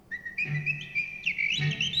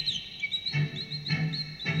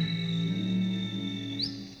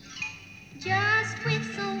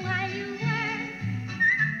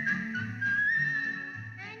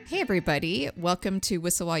everybody. Welcome to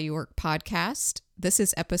Whistle While You Work podcast. This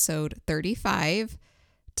is episode 35,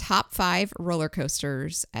 Top 5 Roller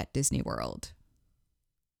Coasters at Disney World.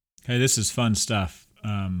 Hey, this is fun stuff.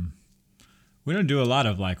 We don't do a lot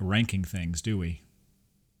of ranking things, do we?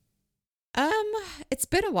 It's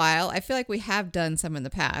been a while. I feel like we have done some in the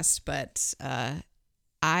past, but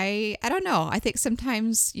I don't know. I think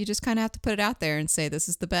sometimes you just kind of have to put it out there and say this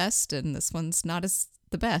is the best, and this one's not as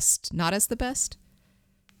the best. Not as the best.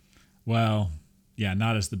 Well, yeah,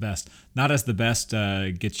 not as the best. Not as the best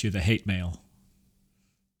gets you the hate mail.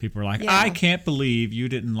 People are like, Yeah. I can't believe you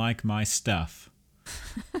didn't like my stuff.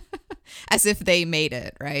 As if they made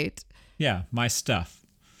it, right? Yeah, my stuff.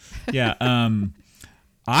 Yeah, I'm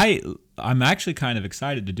actually kind of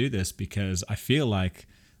excited to do this because I feel like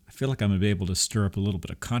I'm gonna be able to stir up a little bit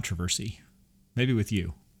of controversy, maybe with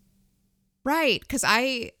you. Right, because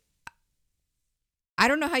I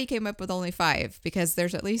don't know how you came up with only 5, because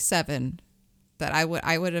there's at least 7 that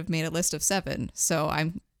I would have made a list of 7. So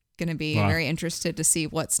I'm going to be very interested to see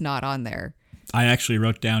what's not on there. I actually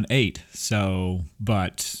wrote down 8. So,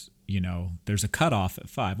 but there's a cutoff at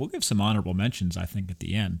 5. We'll give some honorable mentions, I think, at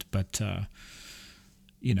the end. But I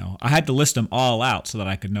had to list them all out so that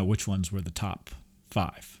I could know which ones were the top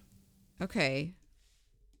 5. Okay.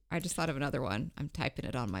 I just thought of another one. I'm typing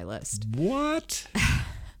it on my list. What?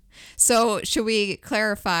 So should we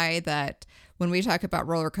clarify that when we talk about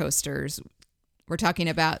roller coasters, we're talking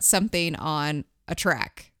about something on a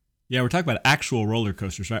track? Yeah, we're talking about actual roller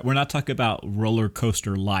coasters, right? We're not talking about roller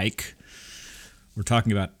coaster-like. We're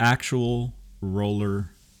talking about actual roller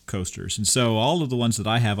coasters. And so all of the ones that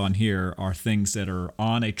I have on here are things that are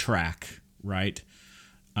on a track, right?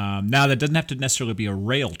 Now, that doesn't have to necessarily be a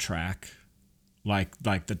rail track, like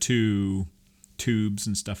the 2 tubes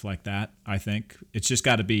and stuff like that. I think it's just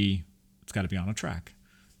got to be on a track.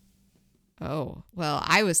 Oh, well,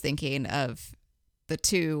 I was thinking of the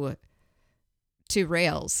two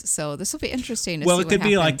rails. So this will be interesting to see what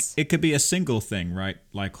happens. Well, it could be a single thing, right?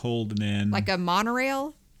 Like holding in, like a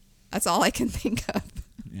monorail. That's all I can think of.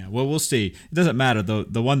 Yeah, well, we'll see. It doesn't matter.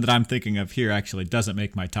 The one that I'm thinking of here actually doesn't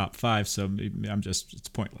make my top 5, so it's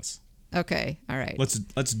pointless. Okay, all right. Let's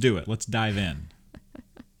do it. Let's dive in.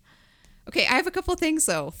 Okay, I have a couple of things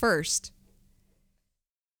though. First,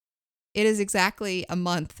 it is exactly a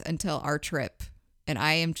month until our trip, and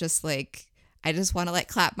I am just I just want to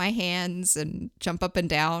clap my hands and jump up and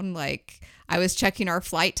down. I was checking our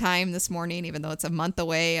flight time this morning, even though it's a month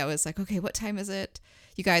away. I was like, okay, what time is it?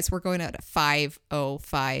 You guys, we're going out at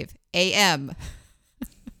 5:05 a.m.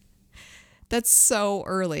 That's so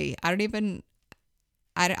early. I don't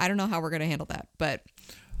know how we're going to handle that, but.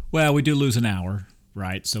 Well, we do lose an hour,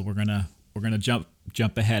 right? So we're gonna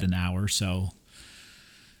jump ahead an hour. So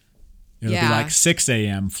it'll be like 6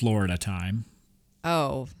 a.m. Florida time.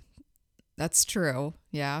 Oh, that's true.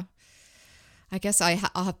 Yeah. I guess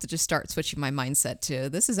I'll have to just start switching my mindset to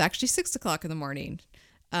this is actually 6 o'clock in the morning.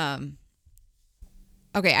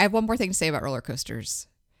 Okay, I have one more thing to say about roller coasters.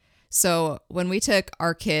 So when we took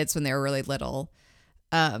our kids when they were really little,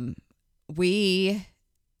 I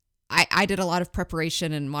did a lot of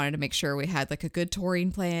preparation and wanted to make sure we had a good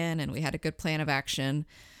touring plan and we had a good plan of action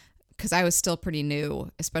because I was still pretty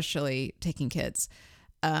new, especially taking kids.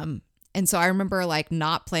 And so I remember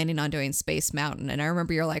not planning on doing Space Mountain. And I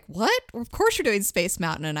remember you're like, what? Well, of course you're doing Space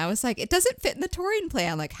Mountain. And I was like, it doesn't fit in the touring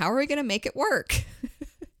plan. How are we going to make it work?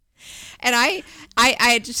 And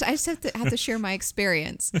I just have to share my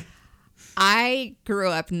experience. I grew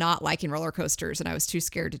up not liking roller coasters and I was too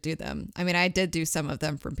scared to do them. I mean, I did do some of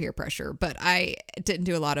them from peer pressure, but I didn't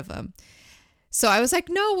do a lot of them. So I was like,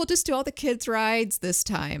 no, we'll just do all the kids' rides this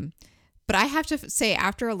time. But I have to say,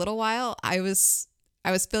 after a little while, I was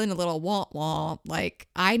feeling a little womp.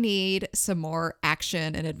 I need some more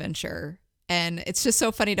action and adventure. And it's just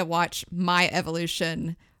so funny to watch my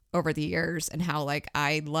evolution over the years and how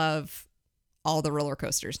I love all the roller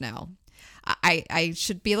coasters now. I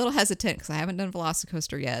should be a little hesitant because I haven't done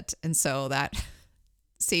Velocicoaster yet. And so that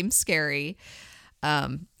seems scary.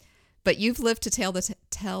 But you've lived to tell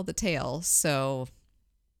the tale. So.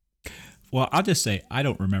 Well, I'll just say I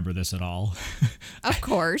don't remember this at all. Of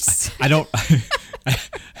course. I don't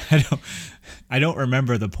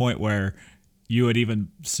remember the point where you had even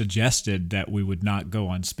suggested that we would not go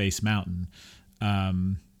on Space Mountain.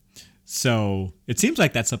 So it seems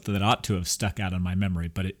like that's something that ought to have stuck out in my memory,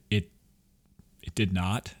 but it did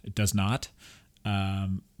not. It does not.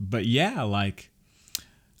 But yeah,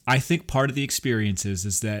 I think part of the experience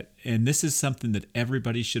is that, and this is something that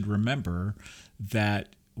everybody should remember,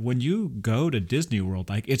 that when you go to Disney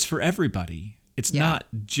World, it's for everybody. It's not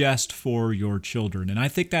just for your children. And I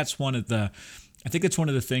think that's one of the I think it's one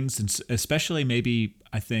of the things, and especially maybe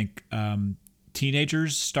I think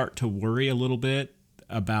teenagers start to worry a little bit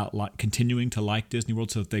about continuing to like Disney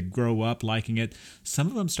World. So if they grow up liking it, some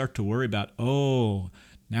of them start to worry about, oh,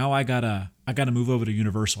 now I gotta move over to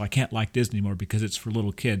Universal. I can't like Disney anymore because it's for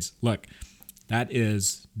little kids. Look, that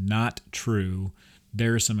is not true.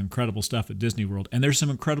 There's some incredible stuff at Disney World, and there's some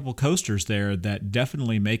incredible coasters there that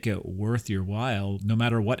definitely make it worth your while, no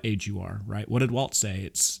matter what age you are, right? What did Walt say?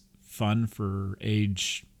 It's fun for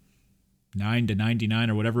age 9 to 99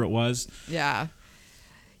 or whatever it was. Yeah.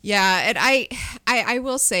 Yeah. And I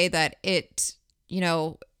will say that it,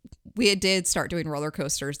 we did start doing roller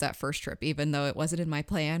coasters that first trip, even though it wasn't in my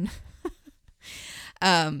plan.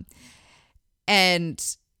 And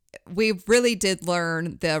we really did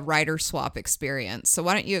learn the rider swap experience. So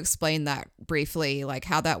why don't you explain that briefly, like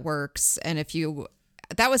how that works? And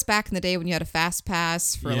that was back in the day when you had a fast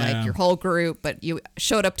pass for like your whole group, but you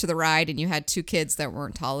showed up to the ride and you had two kids that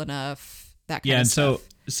weren't tall enough, that kind of stuff.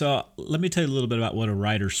 So let me tell you a little bit about what a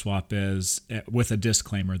rider swap is with a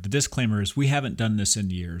disclaimer. The disclaimer is we haven't done this in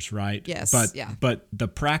years, right? Yes. But the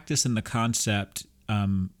practice and the concept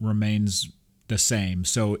remains the same.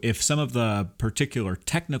 So if some of the particular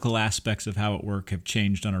technical aspects of how it works have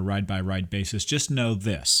changed on a ride-by-ride basis, just know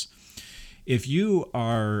this. If you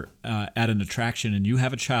are at an attraction and you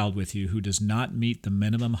have a child with you who does not meet the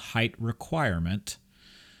minimum height requirement,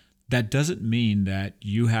 that doesn't mean that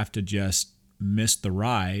you have to just miss the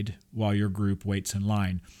ride while your group waits in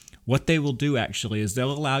line. What they will do actually is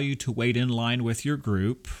they'll allow you to wait in line with your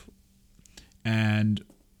group,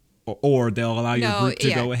 or they'll allow your group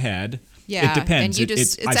to go ahead. Yeah, it depends. And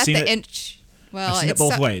it's at the inch. Well, I've seen it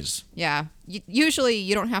both ways. Yeah. Usually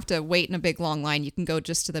you don't have to wait in a big long line. You can go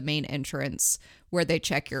just to the main entrance where they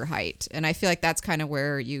check your height. And I feel like that's kind of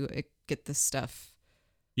where you get this stuff.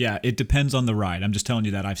 Yeah, it depends on the ride. I'm just telling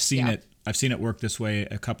you that I've seen it. I've seen it work this way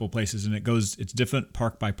a couple of places, and it's different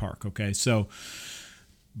park by park. Okay. So,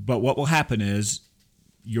 but what will happen is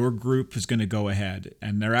your group is going to go ahead,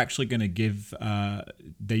 and they're actually going to give,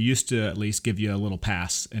 they used to at least give you a little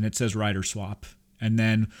pass, and it says rider swap. And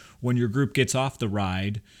then when your group gets off the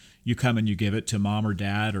ride, you come and you give it to mom or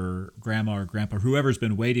dad or grandma or grandpa, whoever's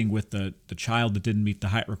been waiting with the child that didn't meet the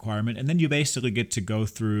height requirement. And then you basically get to go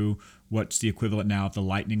through what's the equivalent now of the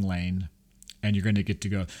lightning lane. And you're going to get to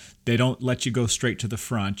go. They don't let you go straight to the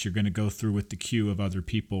front. You're going to go through with the queue of other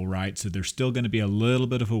people, right? So there's still going to be a little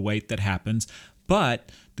bit of a wait that happens.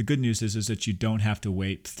 But the good news is that you don't have to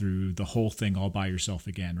wait through the whole thing all by yourself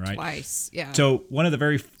again, right? Twice, yeah. So one of the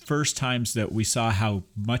very first times that we saw how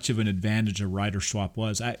much of an advantage a rider swap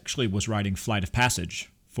was riding Flight of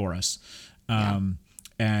Passage for us.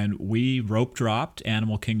 And we rope dropped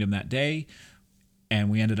Animal Kingdom that day. And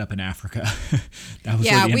we ended up in Africa. That was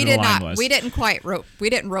where the end of the line was. We didn't quite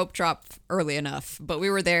rope drop early enough, but we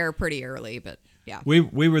were there pretty early. But yeah, we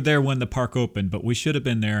were there when the park opened, but we should have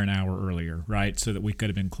been there an hour earlier, right? So that we could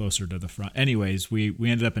have been closer to the front. Anyways, we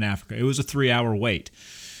ended up in Africa. It was a 3-hour wait,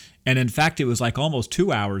 and in fact, it was like almost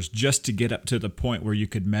 2 hours just to get up to the point where you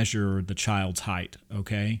could measure the child's height.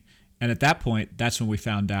 Okay, and at that point, that's when we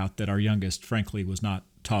found out that our youngest, frankly, was not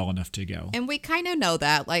tall enough to go. And we kind of know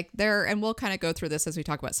that, and we'll kind of go through this as we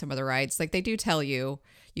talk about some of the rides. Like, they do tell you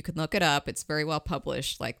can look it up. It's very well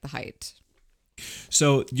published, like the height.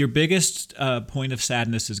 So your biggest point of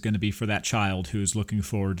sadness is going to be for that child who's looking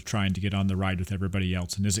forward to trying to get on the ride with everybody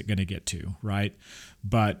else and isn't going to get to, right?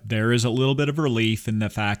 But there is a little bit of relief in the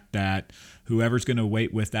fact that whoever's going to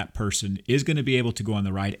wait with that person is going to be able to go on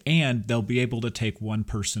the ride, and they'll be able to take one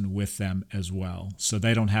person with them as well. So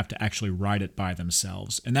they don't have to actually ride it by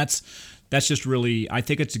themselves. And that's just really, I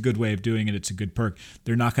think it's a good way of doing it. It's a good perk.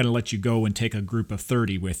 They're not going to let you go and take a group of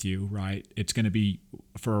 30 with you, right? It's going to be,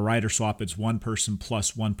 for a rider swap, it's one person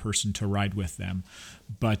plus one person to ride with them.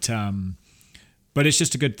 But it's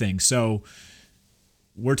just a good thing. So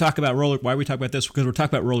we're talking about why we talk about this? Because we're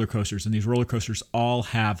talking about roller coasters, and these roller coasters all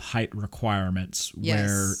have height requirements.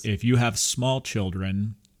 Yes. Where if you have small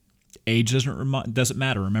children, age doesn't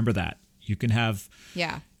matter. Remember that. You can have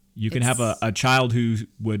have a child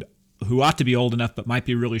who ought to be old enough but might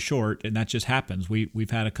be really short, and that just happens.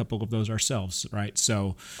 We've had a couple of those ourselves, right?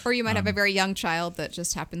 So, or you might have a very young child that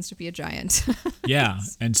just happens to be a giant. Yeah,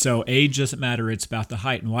 and so age doesn't matter. It's about the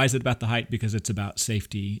height. And why is it about the height? Because it's about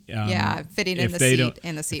safety. Fitting in the seat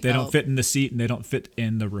and the seat If they belt. don't fit in the seat and they don't fit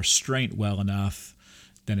in the restraint well enough,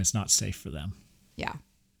 then it's not safe for them. Yeah.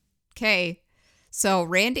 Okay. So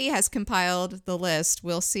Randy has compiled the list.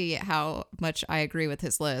 We'll see how much I agree with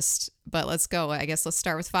his list. But let's go. I guess let's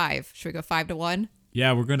start with 5. Should we go 5 to 1?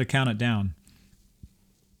 Yeah, we're going to count it down.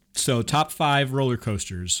 So top 5 roller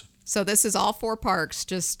coasters. So this is all 4 parks,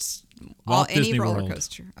 just Walt any Disney roller World,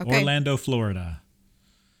 coaster. Okay. Orlando, Florida,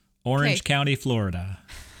 Orange County, Florida.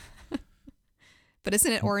 But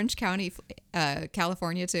isn't it Orange County,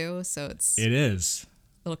 California too? So It is.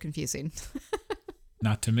 a little confusing.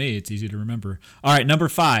 Not to me. It's easy to remember. All right, number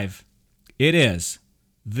 5. It is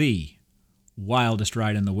the wildest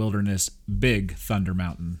ride in the wilderness, Big Thunder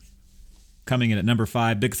Mountain. Coming in at number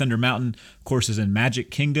 5, Big Thunder Mountain, of course, is in Magic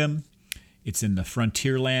Kingdom. It's in the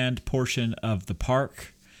Frontierland portion of the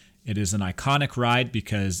park. It is an iconic ride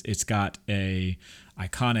because it's got a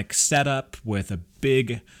iconic setup with a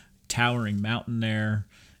big towering mountain there,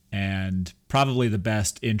 and probably the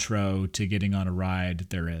best intro to getting on a ride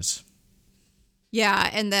there is. Yeah,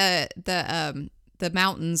 and the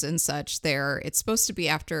mountains and such there. It's supposed to be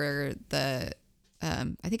after the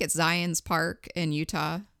I think it's Zion's Park in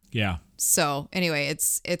Utah. Yeah. So anyway,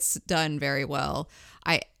 it's done very well.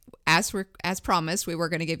 As promised, we were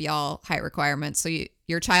going to give y'all height requirements. So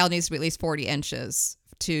your child needs to be at least 40 inches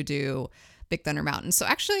to do Big Thunder Mountain. So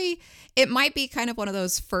actually, it might be kind of one of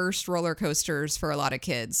those first roller coasters for a lot of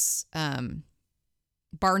kids.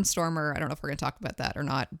 Barnstormer, I don't know if we're going to talk about that or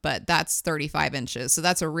not, but that's 35 inches. So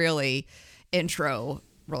that's a really intro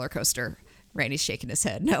roller coaster. Randy's shaking his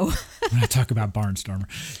head. No. We're going to talk about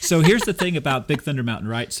Barnstormer. So here's the thing about Big Thunder Mountain,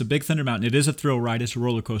 right? So Big Thunder Mountain, it is a thrill ride. It's a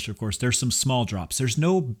roller coaster, of course. There's some small drops. There's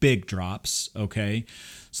no big drops, okay?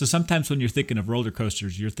 So sometimes when you're thinking of roller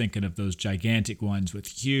coasters, you're thinking of those gigantic ones with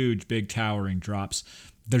huge, big, towering drops.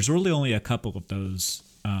 There's really only a couple of those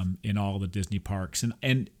in all the Disney parks.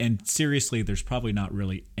 And seriously, there's probably not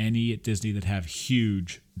really any at Disney that have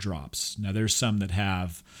huge drops. Now, there's some that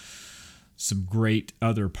have some great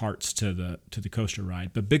other parts to the coaster ride,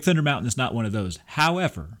 but Big Thunder Mountain is not one of those.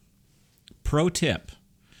 However, pro tip,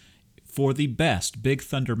 for the best Big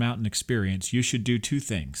Thunder Mountain experience, you should do 2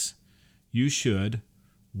 things. You should,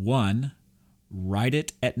 1, ride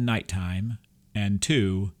it at nighttime, and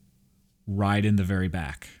 2, ride in the very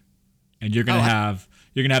back. And you're gonna have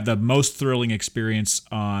the most thrilling experience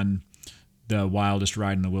on the wildest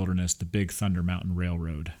ride in the wilderness, the Big Thunder Mountain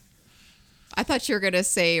Railroad. I thought you were going to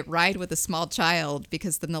say ride with a small child,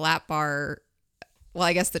 because then the lap bar, well,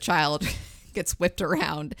 I guess the child gets whipped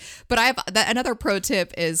around. But another pro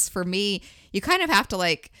tip is, for me, you kind of have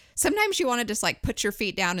to sometimes you want to just put your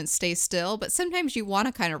feet down and stay still, but sometimes you want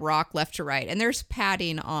to kind of rock left to right. And there's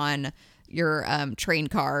padding on your train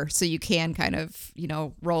car, so you can kind of,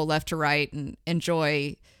 roll left to right and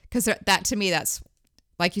enjoy, because that, to me, that's,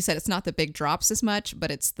 like you said, it's not the big drops as much,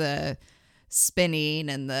 but it's the spinning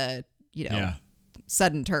and the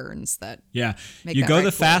sudden turns that make you that go ride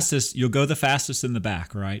the cool. fastest. You'll go the fastest in the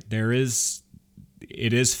back, right?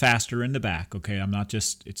 It is faster in the back. Okay,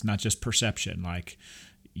 it's not just perception. Like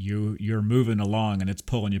you're moving along and it's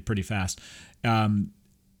pulling you pretty fast.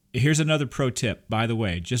 Here's another pro tip, by the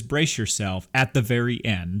way. Just brace yourself at the very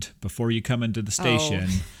end before you come into the station.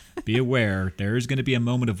 Be aware there is going to be a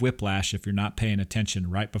moment of whiplash if you're not paying attention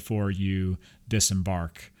right before you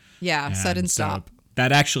disembark. Yeah, And sudden stop.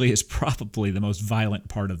 That actually is probably the most violent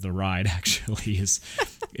part of the ride, actually, is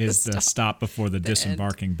the stop before the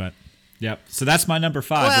disembarking. End. But, yep. So that's my number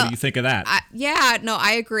 5. Well, what do you think of that?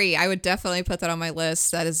 I agree. I would definitely put that on my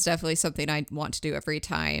list. That is definitely something I want to do every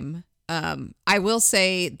time. I will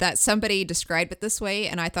say that somebody described it this way,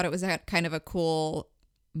 and I thought it was kind of a cool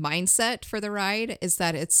mindset for the ride, is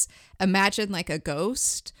that it's, imagine like a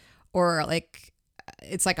ghost, or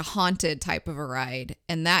it's like a haunted type of a ride.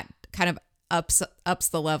 And that kind of ups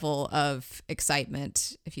the level of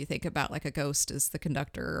excitement if you think about a ghost as the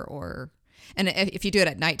conductor, and if you do it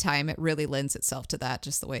at nighttime, it really lends itself to that,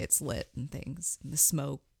 just the way it's lit and things and the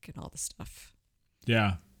smoke and all the stuff.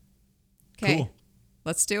 Yeah. Okay. Cool.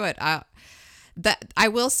 Let's do it. That I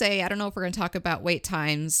will say, I don't know if we're going to talk about wait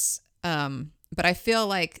times, but I feel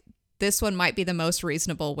like this one might be the most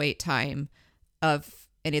reasonable wait time of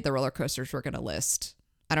any of the roller coasters we're going to list.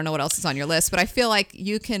 I don't know what else is on your list, but I feel like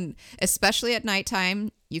you can, especially at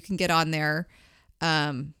nighttime, you can get on there.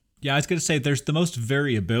 Yeah, I was going to say there's the most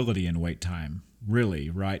variability in wait time, really,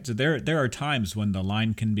 right? So there are times when the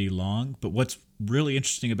line can be long, but what's really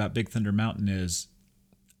interesting about Big Thunder Mountain is,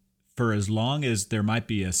 for as long as there might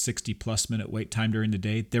be a 60+ minute wait time during the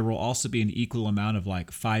day, there will also be an equal amount of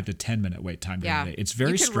 5 to 10 minute wait time during the day. It's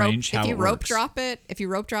very strange how it works. If you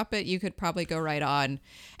rope drop it, you could probably go right on.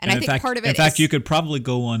 And I think part of it in fact, you could probably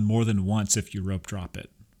go on more than once if you rope drop it.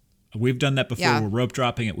 We've done that before. We're rope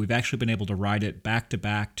dropping it. We've actually been able to ride it back to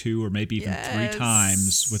back 2 or maybe even 3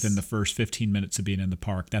 times within the first 15 minutes of being in the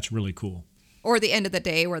park. That's really cool. Or the end of the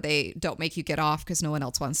day where they don't make you get off because no one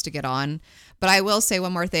else wants to get on. But I will say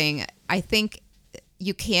one more thing. I think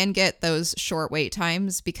you can get those short wait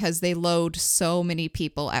times because they load so many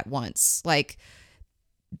people at once. Like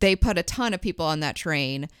they put a ton of people on that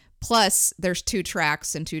train. Plus, there's 2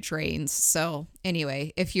 tracks and 2 trains. So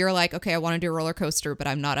anyway, if you're like, okay, I want to do a roller coaster, but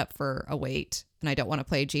I'm not up for a wait and I don't want to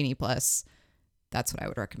play Genie Plus, that's what I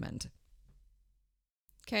would recommend.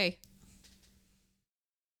 Okay.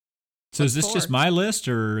 So is this just my list,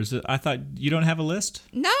 or is it? I thought you don't have a list.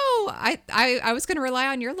 No, I was going to rely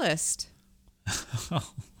on your list.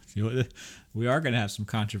 We are going to have some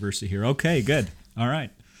controversy here. Okay, good. All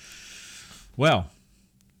right. Well,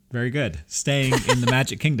 very good. Staying in the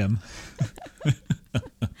Magic Kingdom.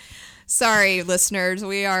 Sorry, listeners.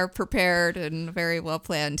 We are prepared and very well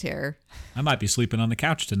planned here. I might be sleeping on the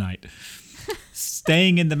couch tonight.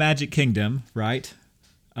 Staying in the Magic Kingdom, right?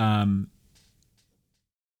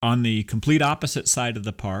 On the complete opposite side of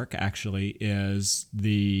the park, actually, is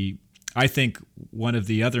I think one of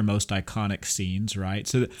the other most iconic scenes, right?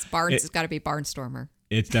 So it's got to be Barnstormer.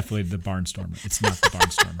 It's definitely the Barnstormer. It's not the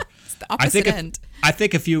Barnstormer. It's the opposite end. I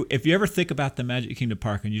think if you ever think about the Magic Kingdom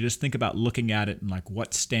Park and you just think about looking at it and like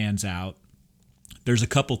what stands out, there's a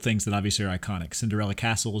couple things that obviously are iconic. Cinderella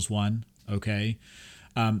Castle is one, okay?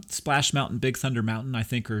 Splash Mountain, Big Thunder Mountain, I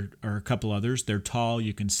think are a couple others. They're tall,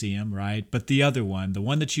 you can see them, right? But the other one, the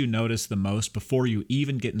one that you notice the most before you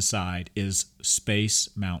even get inside is Space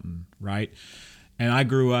Mountain, right? And I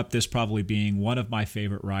grew up this probably being one of my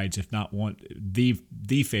favorite rides, if not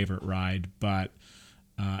the favorite ride. But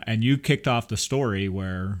and you kicked off the story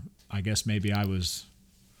where I guess maybe I was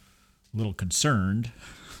a little concerned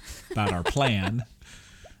about our plan.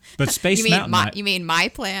 But Space Mountain, you mean my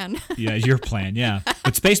plan? Yeah, your plan, yeah.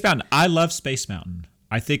 But Space Mountain, I love Space Mountain.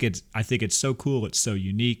 I think it's so cool. It's so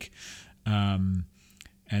unique, and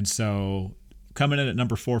so coming in at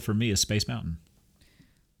number 4 for me is Space Mountain.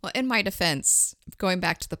 Well, in my defense, going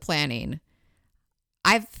back to the planning,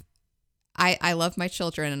 I love my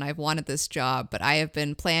children and I've wanted this job, but I have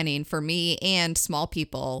been planning for me and small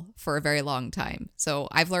people for a very long time. So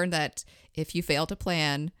I've learned that if you fail to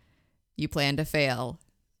plan, you plan to fail.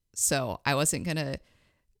 So I wasn't going to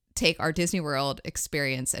take our Disney World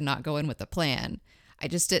experience and not go in with a plan. I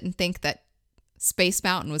just didn't think that Space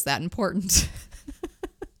Mountain was that important.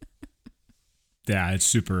 Yeah, it's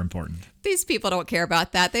super important. These people don't care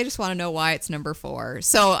about that. They just want to know why it's number 4.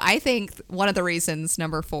 So I think one of the reasons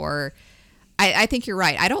number 4, I think you're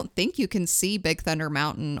right. I don't think you can see Big Thunder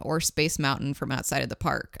Mountain or Space Mountain from outside of the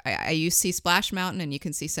park. You see Splash Mountain and you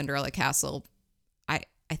can see Cinderella Castle. I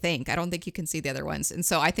don't think you can see the other ones. And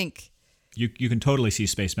so I think you can totally see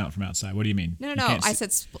Space Mountain from outside. What do you mean? No. I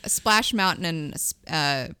said Splash Mountain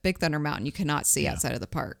and Big Thunder Mountain you cannot see outside of the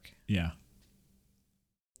park. Yeah.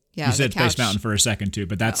 Yeah. You said Space Mountain for a second too,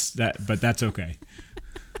 but that's okay.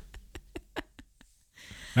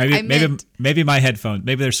 Maybe my headphones.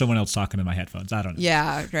 Maybe there's someone else talking to my headphones. I don't know.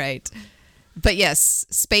 Yeah, right. But yes,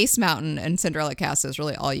 Space Mountain and Cinderella Castle is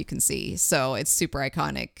really all you can see. So it's super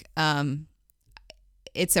iconic.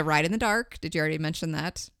 It's a ride in the dark. Did you already mention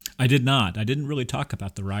that? I did not. I didn't really talk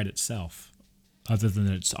about the ride itself, other than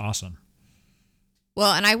that it's awesome.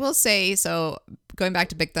 Well, and I will say, so going back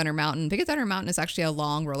to Big Thunder Mountain is actually a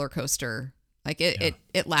long roller coaster. Like it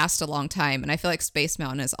lasts a long time. And I feel like Space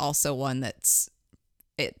Mountain is also one that's,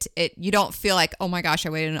 you don't feel like, oh my gosh, I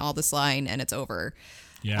waited in all this line and it's over.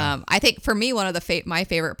 Yeah. I think for me, one of my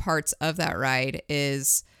favorite parts of that ride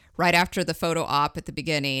is right after the photo op at the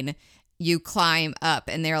beginning, you climb up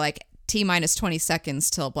and they're like T-minus 20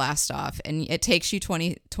 seconds till blast off. And it takes you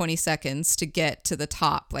 20 seconds to get to the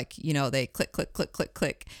top. Like, they click, click, click, click,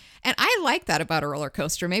 click. And I like that about a roller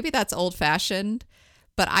coaster. Maybe that's old fashioned,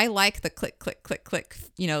 but I like the click, click, click, click,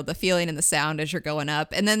 the feeling and the sound as you're going up.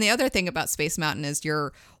 And then the other thing about Space Mountain is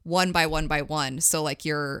you're one by one by one. So like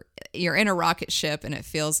you're in a rocket ship and it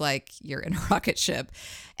feels like you're in a rocket ship.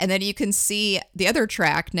 And then you can see the other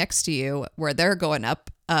track next to you where they're going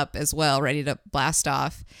up as well, ready to blast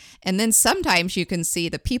off. And then sometimes you can see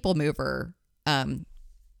the people mover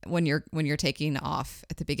when you're taking off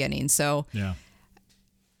at the beginning. So yeah,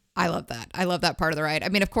 I love that. I love that part of the ride. I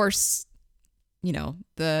mean, of course,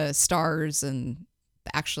 the stars and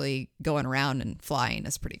actually going around and flying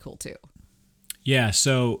is pretty cool too. Yeah.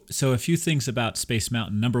 So a few things about Space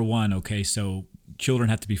Mountain. Number 1, okay, so children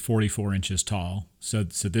have to be 44 inches tall. So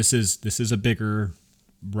this is a bigger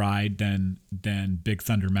ride than Big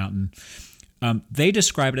Thunder Mountain. They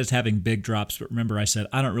describe it as having big drops, but remember I said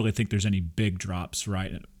I don't really think there's any big drops,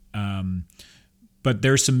 right? But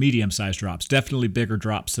there's some medium-sized drops, definitely bigger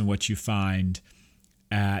drops than what you find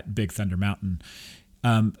at Big Thunder Mountain.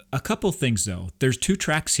 A couple things though. There's 2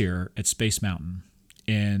 tracks here at Space Mountain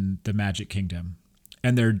in the Magic Kingdom,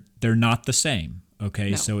 and they're not the same.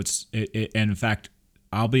 Okay, No. so and in fact,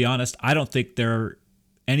 I'll be honest, I don't think they're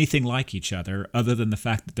anything like each other than the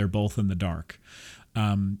fact that they're both in the dark.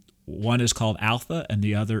 One is called Alpha and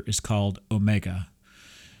the other is called Omega.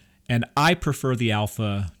 And I prefer the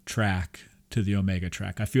Alpha track to the Omega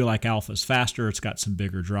track. I feel like Alpha's faster, it's got some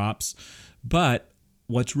bigger drops. But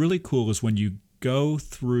what's really cool is when you go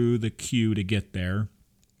through the queue to get there.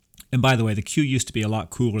 And by the way, the queue used to be a lot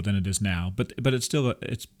cooler than it is now, but it's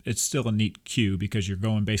still a neat queue because you're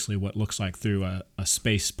going basically what looks like through a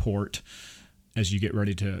space port as you get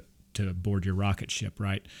ready to board your rocket ship,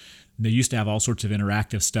 right? And they used to have all sorts of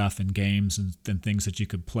interactive stuff and games and things that you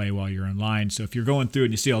could play while you're in line. So if you're going through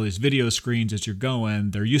and you see all these video screens as you're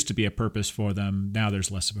going, there used to be a purpose for them. Now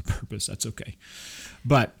there's less of a purpose. That's okay.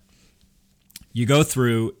 But you go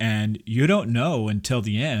through and you don't know until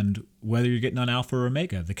the end whether you're getting on Alpha or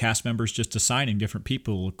Omega. The cast members just assigning different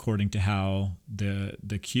people according to how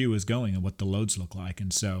the queue is going and what the loads look like.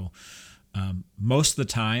 And so most of the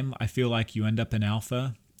time, I feel like you end up in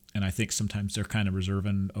Alpha, and I think sometimes they're kind of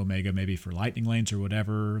reserving Omega maybe for lightning lanes or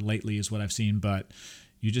whatever lately is what I've seen, but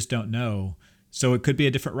you just don't know. So it could be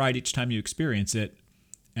a different ride each time you experience it,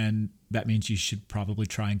 and that means you should probably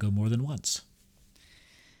try and go more than once.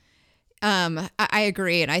 I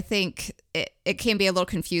agree, and I think it can be a little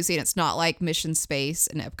confusing. It's not like Mission Space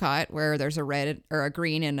in Epcot where there's a red or a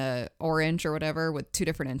green and a orange or whatever with two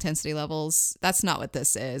different intensity levels. That's not what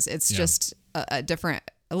this is. It's just a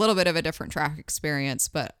little bit of a different track experience,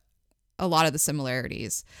 but a lot of the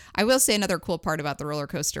similarities. I will say another cool part about the roller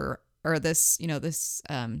coaster or this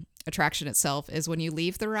attraction itself is when you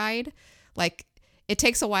leave the ride, like it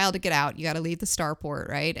takes a while to get out. You got to leave the starport,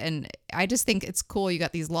 right? And I just think it's cool. You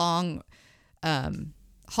got these long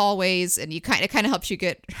hallways, and it kind of helps you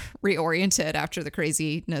get reoriented after the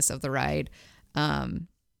craziness of the ride.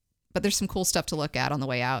 But there's some cool stuff to look at on the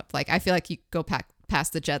way out. Like I feel like you go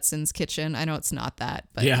past the Jetsons kitchen. I know it's not that,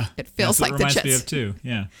 but yeah, it feels like the Jetsons. Reminds me of too.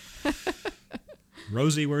 Yeah.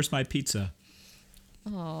 Rosie, where's my pizza?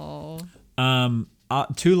 Oh.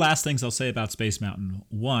 Two last things I'll say about Space Mountain.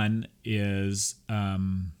 One is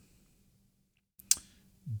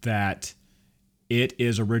that it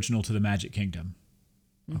is original to the Magic Kingdom.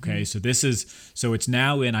 Okay, so it's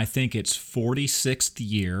now in, I think it's 46th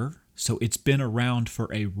year. So it's been around for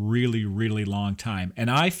a really, really long time. And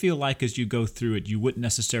I feel like as you go through it, you wouldn't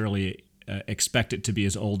necessarily expect it to be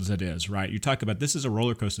as old as it is, right? You talk about this is a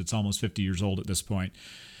roller coaster that's almost 50 years old at this point.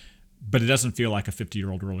 But it doesn't feel like a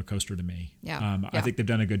 50-year-old roller coaster to me. Yeah. I think they've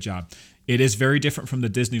done a good job. It is very different from the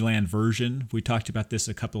Disneyland version. We talked about this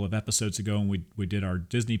a couple of episodes ago, and we did our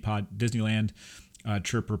Disneyland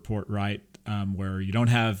trip report, right? Where you don't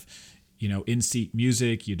have, in-seat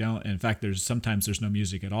music. You don't. In fact, sometimes there's no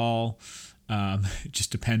music at all. It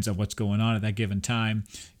just depends on what's going on at that given time.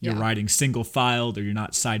 You're riding single filed, or you're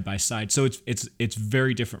not side by side. So it's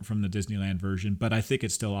very different from the Disneyland version, but I think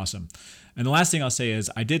it's still awesome. And the last thing I'll say is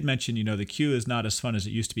I did mention, the queue is not as fun as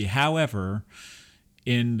it used to be. However,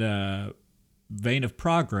 in the vein of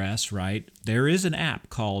progress, right, there is an app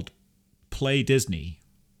called Play Disney,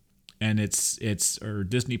 and it's or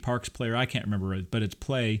Disney Parks Play, or I can't remember it, but it's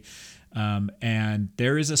Play. And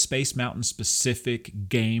there is a Space Mountain specific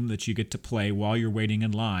game that you get to play while you're waiting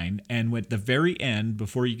in line. And at the very end,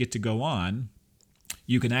 before you get to go on,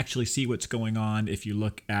 you can actually see what's going on if you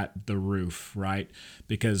look at the roof, right?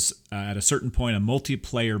 Because at a certain point, a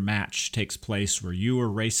multiplayer match takes place where you are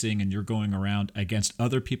racing and you're going around against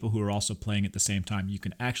other people who are also playing at the same time. You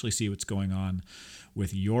can actually see what's going on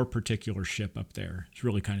with your particular ship up there. It's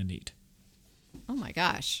really kind of neat. Oh my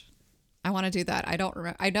gosh. I want to do that. I don't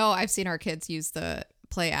remember. I know I've seen our kids use the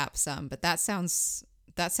Play app some, but that sounds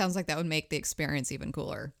like that would make the experience even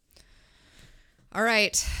cooler. All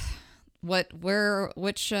right.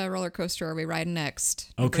 Which roller coaster are we riding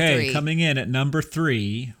next? Okay, coming in at number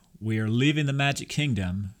 3, we are leaving the Magic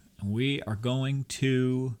Kingdom, and we are going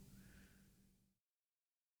to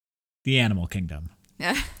the Animal Kingdom.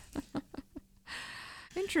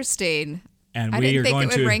 Interesting. And I didn't think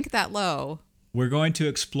it would rank that low. We're going to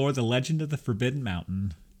explore the legend of the Forbidden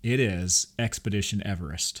Mountain. It is Expedition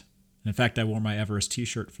Everest. In fact, I wore my Everest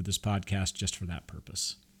t-shirt for this podcast just for that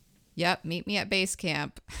purpose. Yep, meet me at base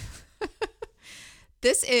camp.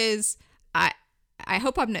 This is, I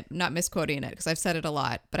hope I'm not misquoting it because I've said it a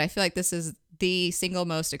lot, but I feel like this is the single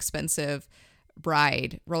most expensive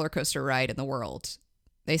roller coaster ride in the world.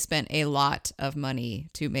 They spent a lot of money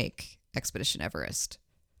to make Expedition Everest.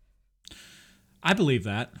 I believe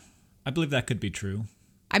that. I believe that could be true.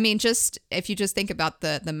 I mean, just if you just think about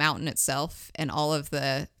the mountain itself and all of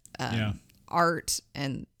the art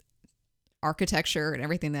and architecture and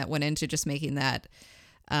everything that went into just making that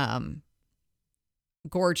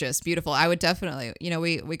gorgeous, beautiful. I would definitely,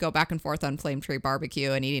 we go back and forth on Flame Tree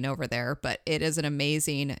Barbecue and eating over there, but it is an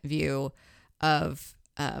amazing view of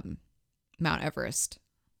Mount Everest.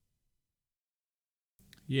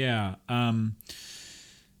 Yeah.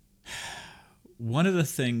 One of the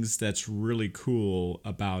things that's really cool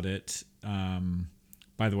about it,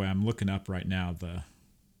 by the way, I'm looking up right now the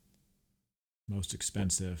most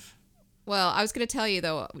expensive. Well, I was going to tell you,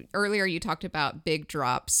 though, earlier you talked about big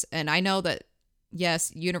drops, and I know that,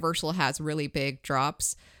 yes, Universal has really big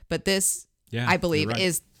drops, but this, I believe,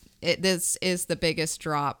 right. this is the biggest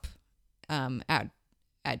drop at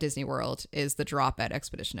Disney World, is the drop at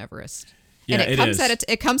Expedition Everest. Yeah, and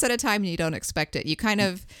it comes at a time you don't expect it. You kind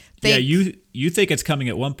of think... Yeah, you think it's coming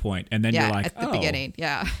at one point, and then you're like, at the beginning,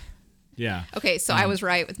 yeah. Yeah. Okay, so I was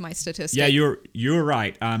right with my statistics. Yeah, you're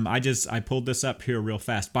right. I pulled this up here real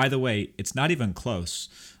fast. By the way, it's not even close.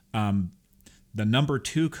 The number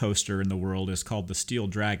 2 coaster in the world is called the Steel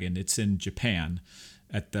Dragon. It's in Japan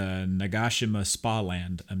at the Nagashima Spa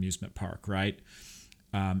Land amusement park, right?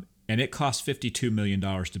 And it cost $52 million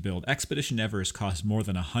to build. Expedition Everest cost more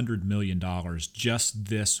than $100 million, just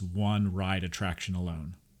this one ride attraction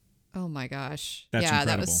alone. Oh my gosh. That's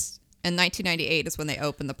incredible. That was in 1998 is when they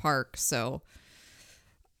opened the park, so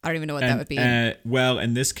I don't even know what that would be.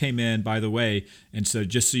 And this came in, by the way, and so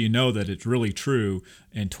just so you know that it's really true,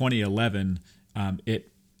 in 2011,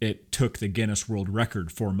 it took the Guinness World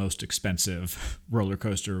Record for most expensive roller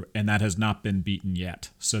coaster, and that has not been beaten yet.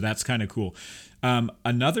 So that's kind of cool.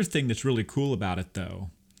 Another thing that's really cool about it, though,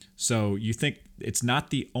 so you think it's not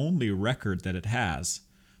the only record that it has.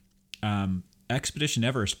 Expedition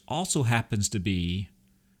Everest also happens to be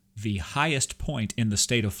the highest point in the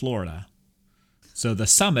state of Florida. So the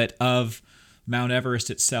summit of Mount Everest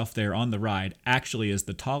itself there on the ride actually is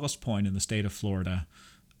the tallest point in the state of Florida.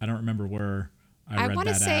 I don't remember where I read want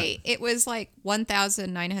to that say at. it was like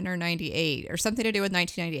 1,998 or something to do with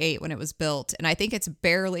 1998 when it was built. And I think it's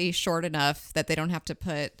barely short enough that they don't have to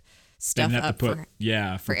put stuff up for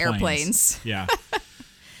airplanes. Yeah.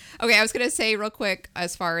 Okay, I was going to say real quick,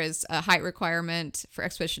 as far as a height requirement for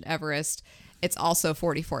Expedition Everest, it's also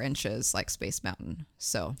 44 inches like Space Mountain.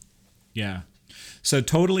 So, yeah. So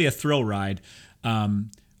totally a thrill ride.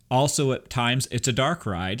 Also at times it's a dark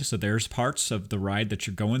ride. So there's parts of the ride that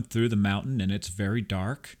you're going through the mountain and it's very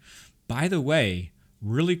dark. By the way,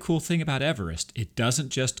 really cool thing about Everest, it doesn't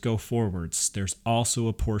just go forwards. There's also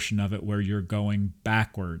a portion of it where you're going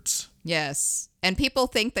backwards. Yes. And people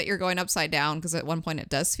think that you're going upside down because at one point it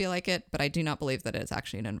does feel like it, but I do not believe that it's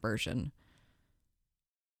actually an inversion.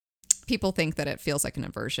 People think that it feels like an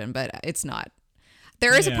inversion, but it's not.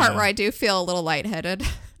 There is a part where I do feel a little lightheaded.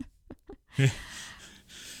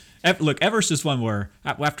 Look, Everest is one where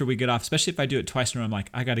after we get off, especially if I do it twice in a row, I'm like,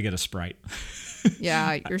 I got to get a Sprite. Yeah,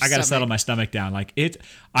 I got to settle my stomach down. Like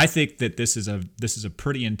I think that this is a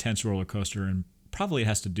pretty intense roller coaster, and probably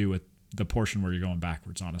has to do with the portion where you're going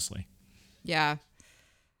backwards, honestly. Yeah.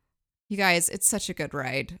 You guys, it's such a good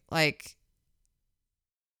ride.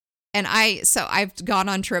 And I've gone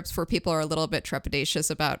on trips where people are a little bit trepidatious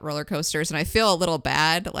about roller coasters, and I feel a little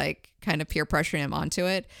bad, like kind of peer pressuring them onto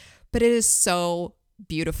it, but it is so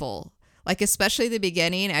beautiful. Like, especially the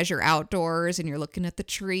beginning as you're outdoors and you're looking at the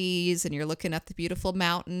trees and you're looking at the beautiful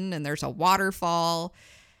mountain and there's a waterfall.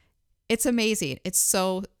 It's amazing. It's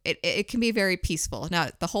so, it can be very peaceful. Now,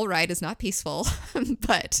 the whole ride is not peaceful,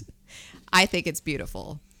 but I think it's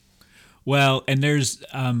beautiful. Well, and there's,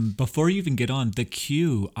 before you even get on, the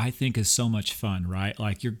queue, I think, is so much fun, right?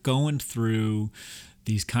 Like, you're going through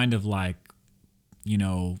these kind of like,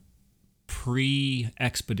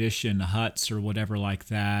 pre-expedition huts or whatever like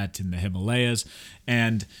that in the Himalayas.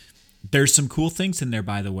 And there's some cool things in there,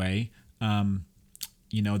 by the way.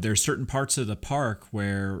 There's certain parts of the park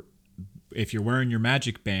where if you're wearing your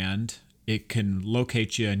magic band, it can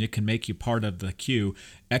locate you and it can make you part of the queue.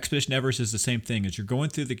 Expedition Everest is the same thing. As you're going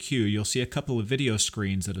through the queue, you'll see a couple of video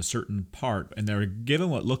screens at a certain part, and they're given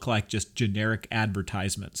what look like just generic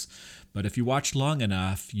advertisements. But if you watch long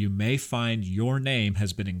enough, you may find your name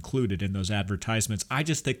has been included in those advertisements. I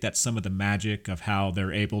just think that's some of the magic of how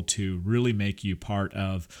they're able to really make you part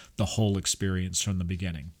of the whole experience from the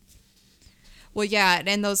beginning. Well, yeah,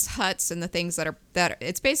 and those huts and the things that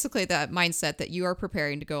it's basically the mindset that you are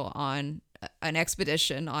preparing to go on an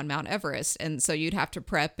expedition on Mount Everest, and so you'd have to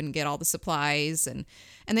prep and get all the supplies, and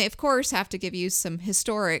they of course have to give you some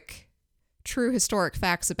true historic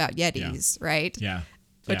facts about Yetis, right? Yeah,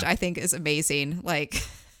 which I think is amazing. Like,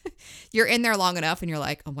 you're in there long enough, and you're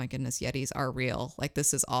like, oh my goodness, Yetis are real. Like,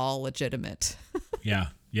 this is all legitimate. Yeah.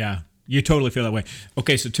 You totally feel that way.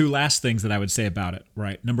 Okay, so two last things that I would say about it,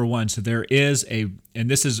 right? Number one, so there is and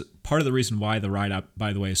this is part of the reason why the ride up,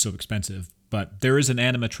 by the way, is so expensive, but there is an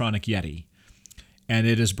animatronic Yeti, and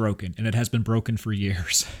it is broken, and it has been broken for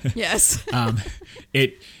years. Yes.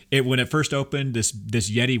 It when it first opened, this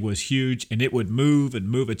Yeti was huge, and it would move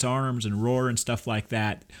its arms and roar and stuff like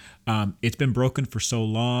that. It's been broken for so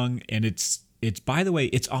long, and it's by the way,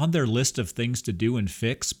 it's on their list of things to do and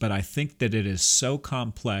fix, but I think that it is so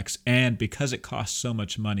complex, and because it costs so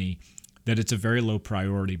much money, that it's a very low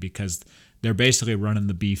priority, because they're basically running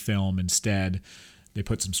the B film instead. They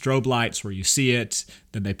put some strobe lights where you see it,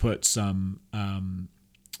 then they put some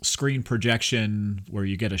screen projection where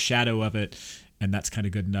you get a shadow of it, and that's kind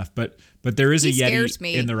of good enough. But there is a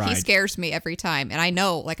Yeti in the ride. He scares me every time, and I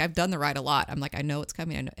know, like, I've done the ride a lot. I'm like, I know it's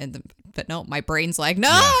coming, but no, my brain's like,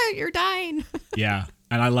 no, you're dying. Yeah,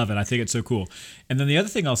 and I love it. I think it's so cool. And then the other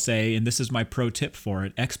thing I'll say, and this is my pro tip for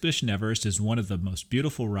it, Expedition Everest is one of the most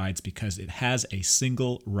beautiful rides because it has a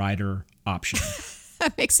single rider option.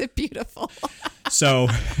 That makes it beautiful. So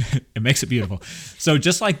it makes it beautiful. So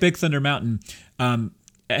just like Big Thunder Mountain,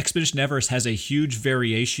 Expedition Everest has a huge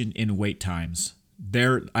variation in wait times.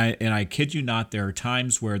 I kid you not, there are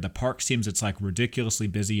times where the park seems it's like ridiculously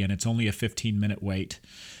busy and it's only a 15-minute wait.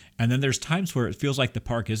 And then there's times where it feels like the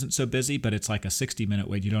park isn't so busy, but it's like a 60-minute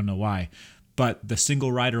wait. You don't know why. But the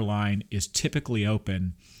single rider line is typically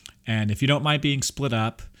open. And if you don't mind being split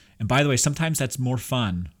up, and by the way, sometimes that's more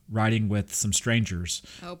fun riding with some strangers.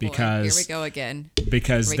 Oh boy, because, here we go again.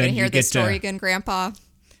 Because Are we then gonna hear you this get story again, Grandpa?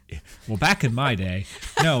 Well, back in my day,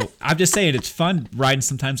 no, I'm just saying it's fun riding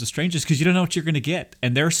sometimes with strangers because you don't know what you're going to get,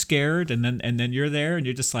 and they're scared, and then you're there, and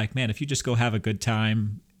you're just like, man, if you just go have a good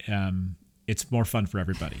time, it's more fun for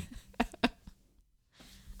everybody.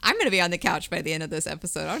 I'm going to be on the couch by the end of this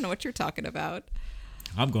episode. I don't know what you're talking about.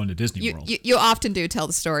 I'm going to Disney World. You often do tell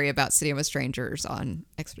the story about sitting with strangers on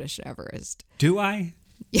Expedition Everest. Do I?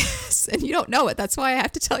 Yes, and you don't know it. That's why I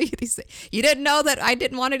have to tell you these things. You didn't know that I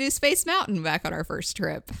didn't want to do Space Mountain back on our first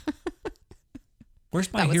trip.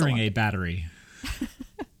 Where's my hearing aid battery?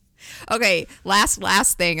 Okay,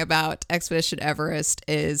 last thing about Expedition Everest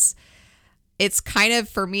is it's kind of,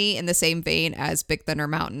 for me, in the same vein as Big Thunder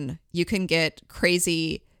Mountain. You can get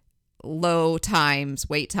crazy low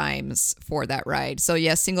wait times for that ride. So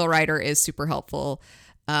yes, single rider is super helpful,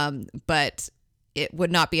 but it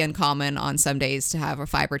would not be uncommon on some days to have a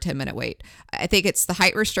 5 or 10 minute wait. I think it's the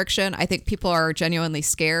height restriction. I think people are genuinely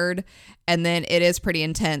scared, and then it is pretty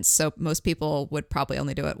intense. So most people would probably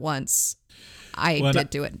only do it once. I did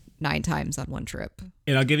do it 9 times on one trip.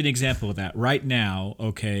 And I'll give you an example of that. Right now,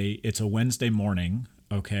 okay, it's a Wednesday morning,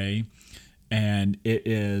 okay, and it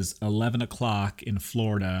is 11 o'clock in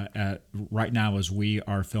Florida right now as we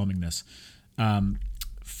are filming this.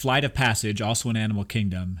 Flight of Passage, also in Animal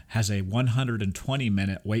Kingdom, has a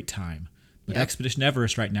 120-minute wait time. But Expedition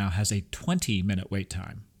Everest right now has a 20-minute wait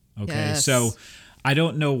time. Okay, yes. So I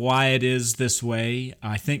don't know why it is this way.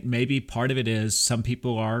 I think maybe part of it is some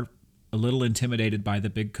people are a little intimidated by the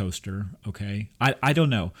big coaster. Okay, I don't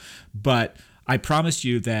know. But I promise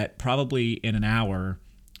you that probably in an hour,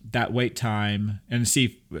 that wait time, and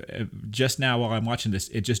see, just now while I'm watching this,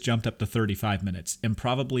 it just jumped up to 35 minutes. And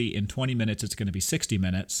probably in 20 minutes, it's going to be 60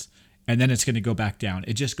 minutes. And then it's going to go back down.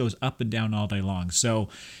 It just goes up and down all day long. So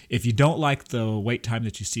if you don't like the wait time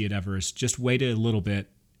that you see at Everest, just wait a little bit.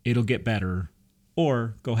 It'll get better.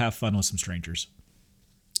 Or go have fun with some strangers.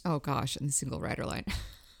 Oh, gosh, in the single rider line.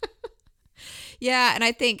 Yeah, and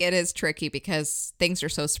I think it is tricky because things are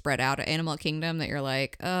so spread out at Animal Kingdom that you're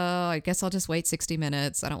like, oh, I guess I'll just wait 60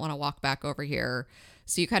 minutes. I don't want to walk back over here.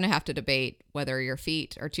 So you kind of have to debate whether your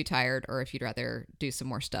feet are too tired or if you'd rather do some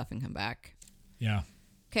more stuff and come back. Yeah.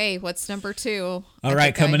 Okay, what's number 2? All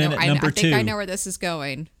right, coming in at number 2. I think I know where this is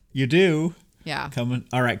going. You do? Yeah. Coming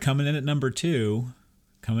in at number 2.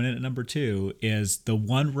 Coming in at number 2 is the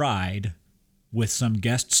one ride with some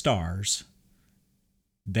guest stars.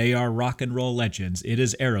 They are rock and roll legends. It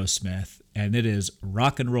is Aerosmith, and it is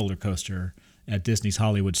Rock and Roller Coaster at Disney's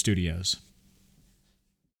Hollywood Studios.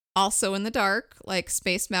 Also in the dark, like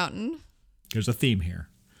Space Mountain. There's a theme here.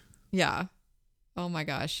 Yeah. Oh my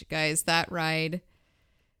gosh, guys, that ride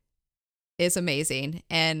is amazing.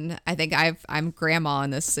 And I think I'm grandma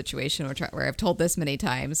in this situation where I've told this many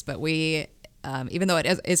times, but we, even though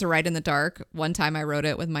it is a ride in the dark, one time I rode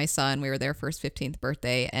it with my son. We were there for his 15th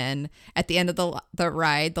birthday. And at the end of the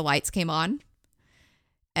ride, the lights came on.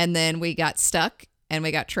 And then we got stuck and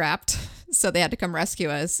we got trapped. So they had to come rescue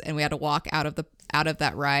us. And we had to walk out of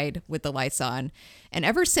that ride with the lights on. And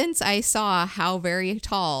ever since I saw how very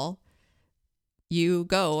tall you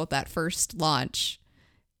go that first launch,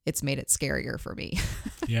 it's made it scarier for me.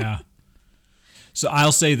 Yeah. So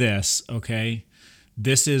I'll say this, okay?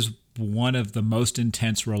 This is one of the most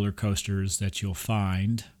intense roller coasters that you'll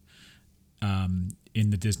find in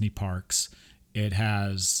the Disney parks. It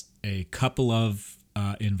has a couple of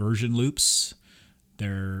inversion loops.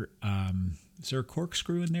 Is there a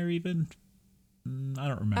corkscrew in there even? I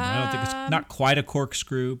don't remember. I don't think it's not quite a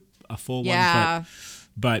corkscrew, a full one.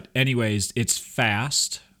 But anyways, it's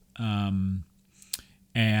fast, and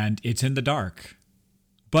it's in the dark.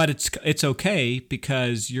 But it's okay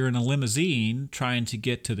because you're in a limousine trying to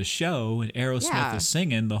get to the show, and Aerosmith is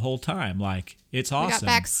singing the whole time. Like, it's awesome.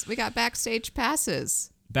 We got backstage passes.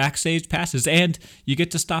 Backstage passes, and you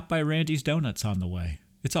get to stop by Randy's Donuts on the way.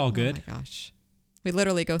 It's all good. Oh my gosh. We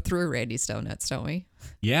literally go through Randy's Donuts, don't we?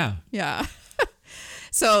 Yeah. Yeah.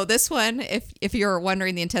 So this one, if you're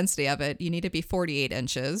wondering the intensity of it, you need to be 48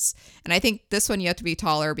 inches. And I think this one you have to be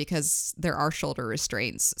taller because there are shoulder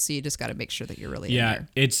restraints. So you just got to make sure that you're really in there.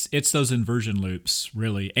 It's those inversion loops,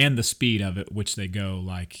 really, and the speed of it, which they go.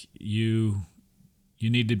 Like, you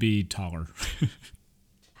need to be taller.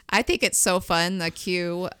 I think it's so fun. The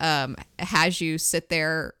queue has you sit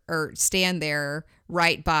there or stand there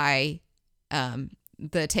right by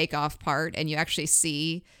the takeoff part, and you actually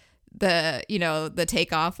see the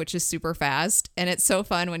takeoff, which is super fast. And it's so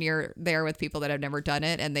fun when you're there with people that have never done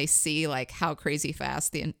it and they see like how crazy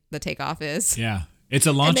fast the takeoff is. Yeah. It's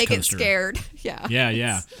a launch coaster. And they coaster. Get scared. Yeah.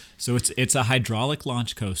 Yeah. So it's a hydraulic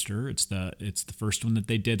launch coaster. It's the first one that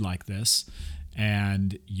they did like this.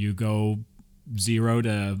 And you go 0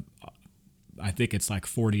 to, I think it's like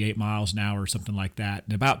 48 miles an hour or something like that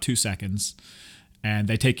in about 2 seconds. And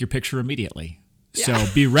they take your picture immediately. So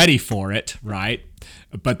be ready for it, right?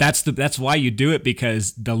 But that's why you do it,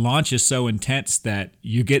 because the launch is so intense that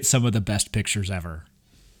you get some of the best pictures ever.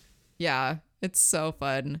 Yeah, it's so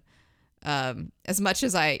fun. As much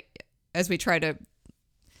as we try to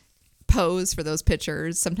pose for those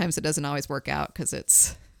pictures, sometimes it doesn't always work out because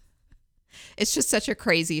it's just such a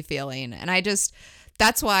crazy feeling. And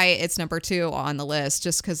that's why it's number 2 on the list,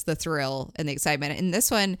 just because the thrill and the excitement. And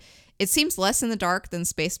this one, it seems less in the dark than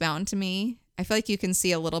Space Mountain to me. I feel like you can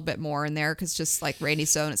see a little bit more in there because just like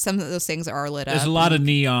Randy's Donuts, some of those things are lit up. There's a lot of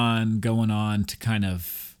neon going on to kind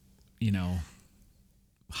of,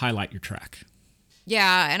 highlight your track.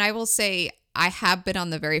 Yeah, and I will say I have been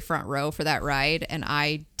on the very front row for that ride, and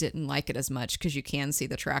I didn't like it as much because you can see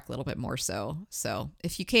the track a little bit more so. So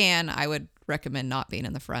if you can, I would recommend not being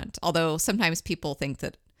in the front. Although sometimes people think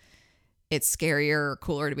that it's scarier or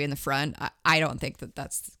cooler to be in the front. I don't think that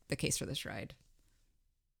that's the case for this ride.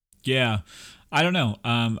 Yeah, I don't know.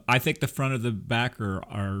 I think the front of the back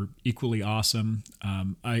are equally awesome.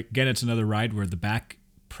 Again, it's another ride where the back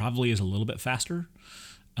probably is a little bit faster,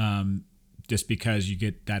 just because you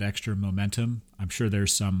get that extra momentum. I'm sure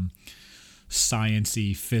there's some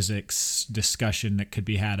science-y physics discussion that could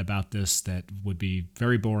be had about this that would be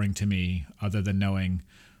very boring to me, other than knowing,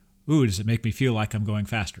 does it make me feel like I'm going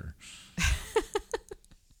faster?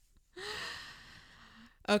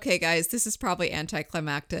 Okay, guys, this is probably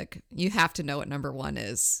anticlimactic. You have to know what number 1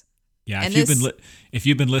 is. Yeah, and if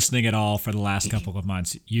you've been listening at all for the last couple of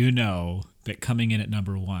months, you know that coming in at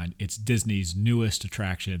number 1, it's Disney's newest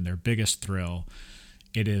attraction, their biggest thrill.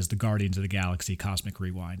 It is the Guardians of the Galaxy Cosmic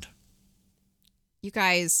Rewind. You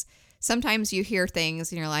guys, sometimes you hear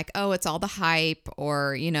things and you're like, oh, it's all the hype,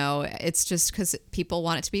 or, it's just because people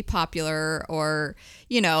want it to be popular, or,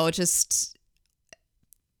 just...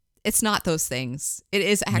 It's not those things. It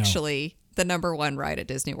is actually the number 1 ride at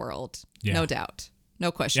Disney World. Yeah. No doubt.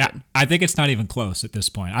 No question. Yeah, I think it's not even close at this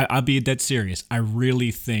point. I'll be dead serious. I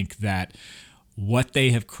really think that what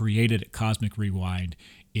they have created at Cosmic Rewind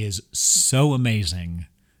is so amazing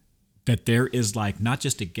that there is like not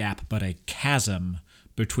just a gap, but a chasm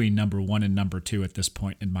between number 1 and number 2 at this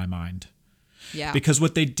point in my mind. Yeah. Because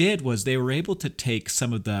what they did was they were able to take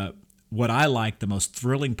some of what I like, the most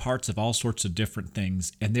thrilling parts of all sorts of different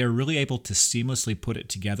things, and they're really able to seamlessly put it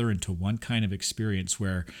together into one kind of experience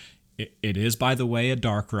where it is, by the way, a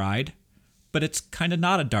dark ride, but it's kind of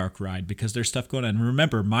not a dark ride because there's stuff going on. And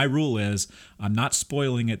remember, my rule is I'm not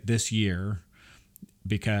spoiling it this year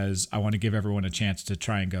because I want to give everyone a chance to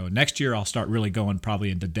try and go. Next year, I'll start really going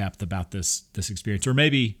probably into depth about this experience, or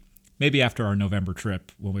maybe after our November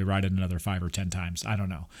trip when we ride it another 5 or 10 times. I don't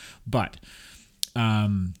know. But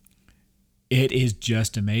it is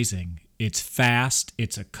just amazing. It's fast.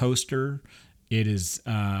 It's a coaster. It is,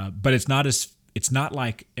 but it's not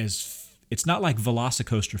like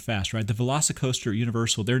Velocicoaster fast, right? The Velocicoaster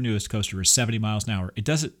Universal, their newest coaster, is 70 miles an hour.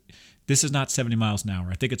 This is not 70 miles an hour.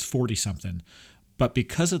 I think it's 40 something. But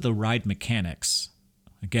because of the ride mechanics,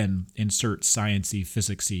 again, insert science-y,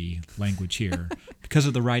 physics-y language here, because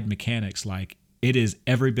of the ride mechanics, like it is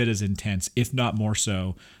every bit as intense, if not more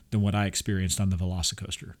so, than what I experienced on the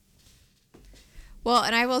Velocicoaster. Well,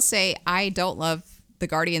 and I will say I don't love the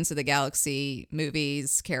Guardians of the Galaxy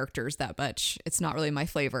movies characters that much. It's not really my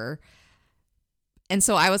flavor. And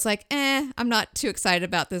so I was like, I'm not too excited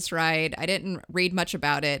about this ride. I didn't read much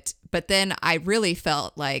about it. But then I really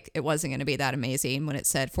felt like it wasn't going to be that amazing when it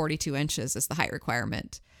said 42 inches is the height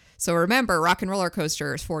requirement. So remember, Rock and Roller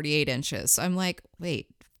Coaster is 48 inches. So I'm like, wait,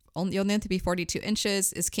 you'll need to be 42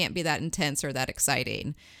 inches. This can't be that intense or that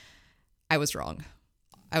exciting. I was wrong.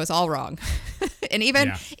 I was all wrong. And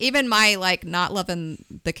even my like not loving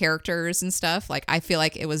the characters and stuff, like I feel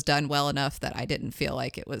like it was done well enough that I didn't feel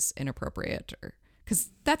like it was inappropriate, or because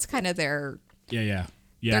that's kind of their they're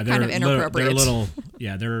kind of inappropriate. They're a little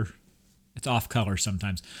it's off color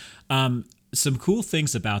sometimes. Some cool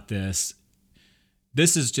things about this.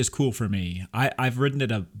 This is just cool for me. I've ridden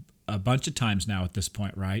it a bunch of times now at this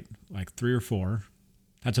point, right? Like 3 or 4.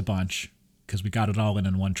 That's a bunch because we got it all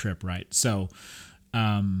in one trip, right? So.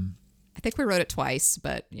 I think we rode it twice,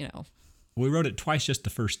 but we rode it twice just the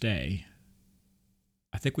first day.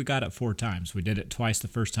 I think we got it 4 times. We did it twice the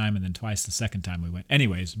first time and then twice the second time we went.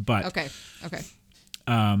 Anyways, but okay.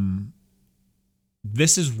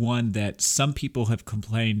 This is one that some people have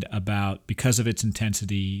complained about because of its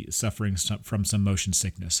intensity, suffering from some motion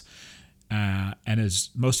sickness. And as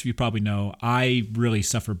most of you probably know, I really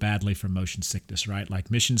suffer badly from motion sickness, right? Like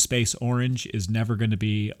Mission Space Orange is never going to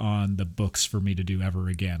be on the books for me to do ever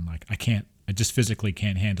again. Like I just physically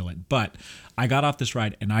can't handle it. But I got off this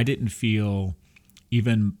ride and I didn't feel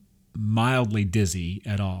even mildly dizzy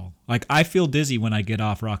at all. Like I feel dizzy when I get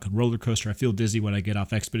off Rock and Roller Coaster. I feel dizzy when I get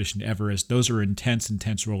off Expedition Everest. Those are intense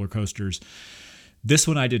roller coasters. This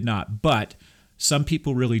one I did not, but some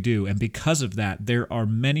people really do. And because of that, there are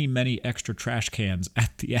many, many extra trash cans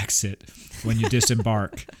at the exit when you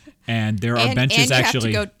disembark. And there are benches you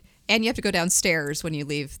actually. And you have to go downstairs when you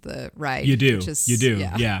leave the ride. You do.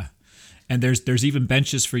 Yeah. And there's even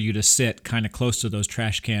benches for you to sit kind of close to those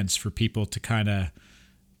trash cans for people to kind of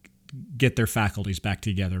get their faculties back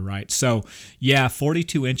together, right? So, yeah,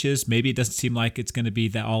 42 inches, maybe it doesn't seem like it's going to be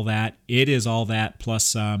all that. It is all that plus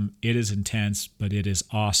some. It is intense, but it is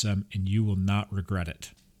awesome, and you will not regret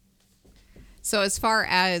it. So as far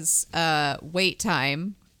as wait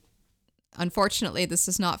time, unfortunately, this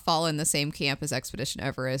does not fall in the same camp as Expedition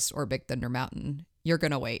Everest or Big Thunder Mountain. You're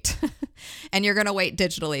going to wait. And you're going to wait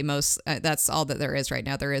digitally. That's all that there is right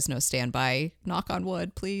now. There is no standby. Knock on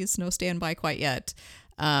wood, please. No standby quite yet.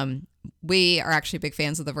 We are actually big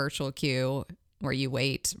fans of the virtual queue where you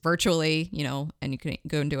wait virtually, and you can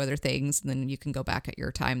go and do other things. And then you can go back at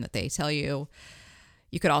your time that they tell you.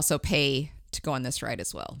 You could also pay to go on this ride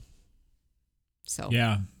as well. So,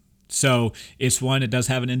 yeah. So it's one, it does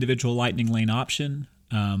have an individual lightning lane option.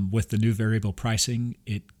 With the new variable pricing,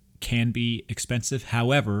 it can be expensive.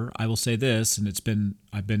 However, I will say this, and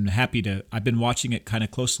I've been watching it kind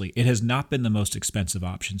of closely. It has not been the most expensive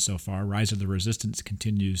option so far. Rise of the Resistance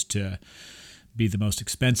continues to be the most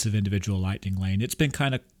expensive individual lightning lane. It's been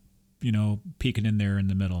kind of, peeking in there in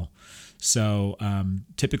the middle. So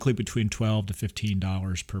typically between $12 to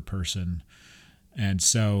 $15 per person. And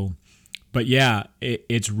so, but yeah,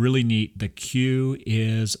 it's really neat. The queue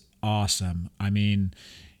is awesome. I mean,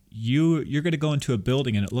 you're going to go into a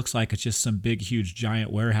building and it looks like it's just some big, huge,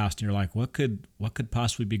 giant warehouse, and you're like, what could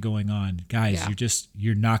possibly be going on? Guys, yeah.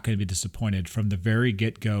 You're not going to be disappointed. From the very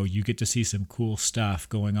get-go, you get to see some cool stuff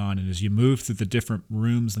going on, and as you move through the different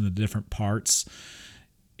rooms and the different parts,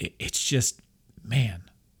 it's just, man,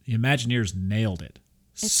 the Imagineers nailed it.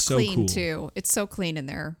 It's so clean cool. too. It's so clean in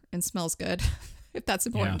there and smells good, if that's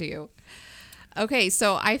important to you. Okay,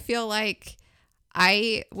 so I feel like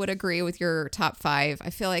I would agree with your top 5. I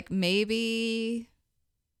feel like maybe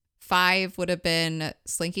 5 would have been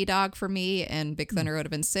Slinky Dog for me, and Big Thunder would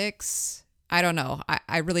have been 6. I don't know.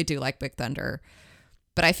 I really do like Big Thunder.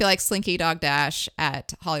 But I feel like Slinky Dog Dash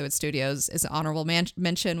at Hollywood Studios is an honorable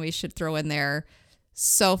mention we should throw in there.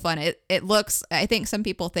 So fun. It looks, I think some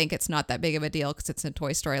people think it's not that big of a deal because it's in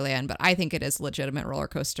Toy Story Land, but I think it is a legitimate roller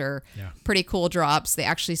coaster. Yeah. Pretty cool drops. They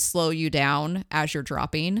actually slow you down as you're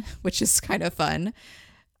dropping, which is kind of fun.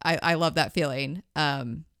 I love that feeling.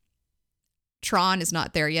 Tron is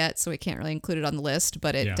not there yet, so we can't really include it on the list,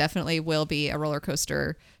 but it definitely will be a roller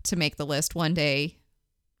coaster to make the list one day,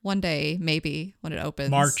 maybe when it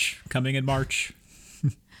opens. Coming in March.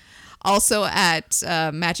 Also at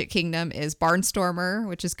Magic Kingdom is Barnstormer,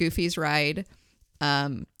 which is Goofy's ride.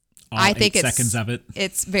 I think 8 seconds of it.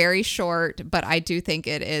 It's very short, but I do think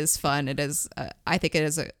it is fun. It is. I think it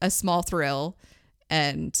is a small thrill,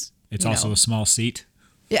 and it's also a small seat.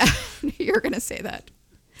 Yeah, you're gonna say that.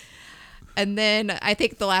 And then I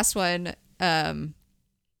think the last one,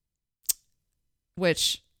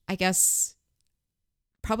 which I guess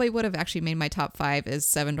probably would have actually made my top 5, is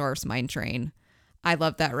Seven Dwarfs Mine Train. I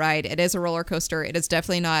love that ride. It is a roller coaster. It is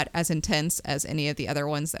definitely not as intense as any of the other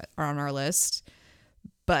ones that are on our list,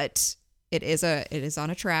 but it is on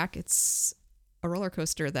a track. It's a roller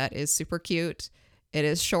coaster that is super cute. It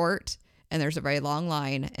is short, and there's a very long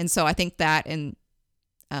line. And so I think that and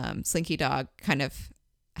Slinky Dog kind of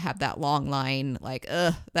have that long line, like,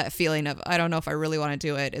 that feeling of, I don't know if I really want to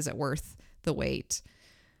do it. Is it worth the wait?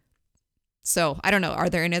 So I don't know. Are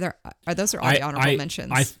there any other? Are those all the honorable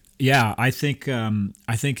mentions? I think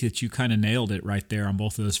that you kind of nailed it right there on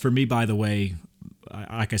both of those. For me, by the way,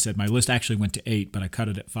 like I said, my list actually went to 8, but I cut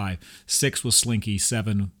it at 5. 6 was Slinky.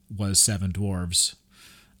 7 was Seven Dwarves.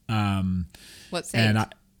 What's 8?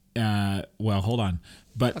 And well, hold on.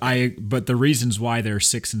 But okay. But the reasons why they're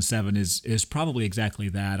 6 and 7 is probably exactly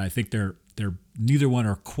that. I think they're neither one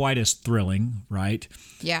are quite as thrilling, right?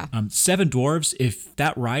 Yeah. Seven Dwarves, if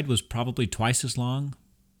that ride was probably twice as long,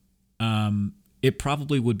 it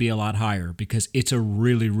probably would be a lot higher because it's a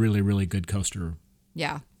really, really, really good coaster.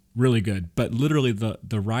 Yeah. Really good. But literally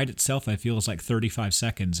the ride itself, I feel, is like 35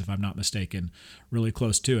 seconds, if I'm not mistaken, really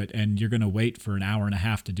close to it. And you're going to wait for an hour and a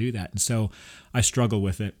half to do that. And so I struggle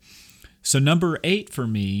with it. So number 8 for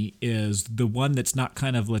me is the one that's not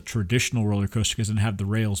kind of a traditional roller coaster because it doesn't have the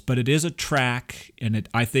rails, but it is a track, and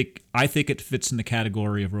I think it fits in the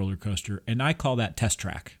category of roller coaster, and I call that Test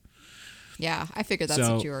Track. Yeah, I figured that's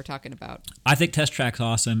what you were talking about. I think Test Track's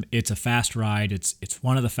awesome. It's a fast ride. It's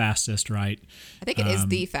one of the fastest, right? I think it is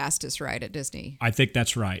the fastest ride at Disney. I think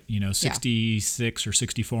that's right. 66 or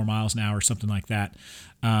 64 miles an hour, something like that.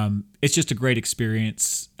 It's just a great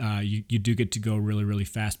experience. You do get to go really, really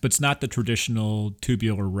fast, but it's not the traditional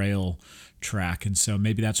tubular rail track, and so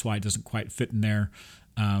maybe that's why it doesn't quite fit in there.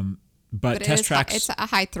 But Test Track's... It's a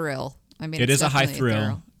high thrill. I mean, it is a high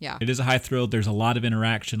thrill. Yeah. It is a high thrill. There's a lot of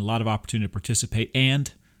interaction, a lot of opportunity to participate,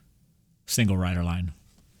 and single rider line.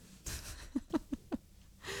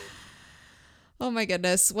 Oh my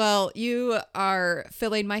goodness. Well, you are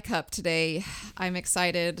filling my cup today. I'm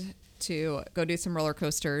excited to go do some roller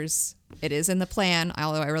coasters. It is in the plan,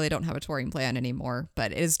 although I really don't have a touring plan anymore,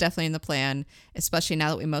 but it is definitely in the plan, especially now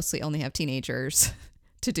that we mostly only have teenagers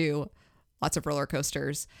to do lots of roller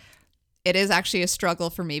coasters. It is actually a struggle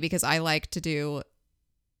for me because I like to do,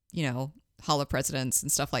 Hall of Presidents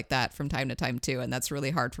and stuff like that from time to time too. And that's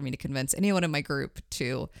really hard for me to convince anyone in my group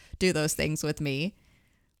to do those things with me.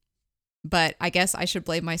 But I guess I should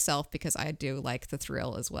blame myself because I do like the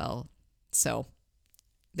thrill as well. So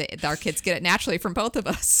our kids get it naturally from both of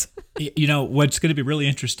us. What's going to be really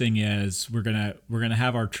interesting is we're gonna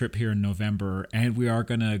have our trip here in November, and we are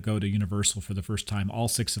going to go to Universal for the first time, all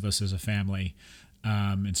 6 of us as a family,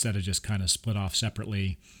 instead of just kind of split off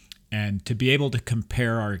separately. And to be able to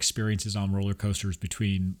compare our experiences on roller coasters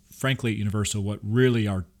between, frankly, at Universal, what really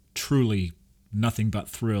are truly nothing but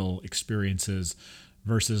thrill experiences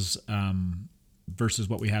versus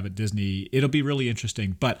what we have at Disney, it'll be really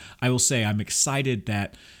interesting. But I will say I'm excited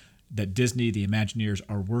that Disney, the Imagineers,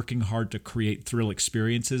 are working hard to create thrill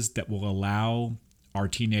experiences that will allow our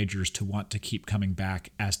teenagers to want to keep coming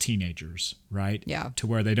back as teenagers, right? Yeah. To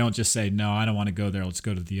where they don't just say, no, I don't want to go there, let's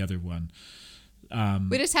go to the other one.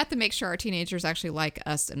 We just have to make sure our teenagers actually like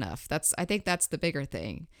us enough. I think that's the bigger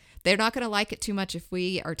thing. They're not going to like it too much if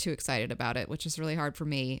we are too excited about it, which is really hard for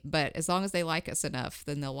me. But as long as they like us enough,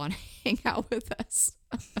 then they'll want to hang out with us.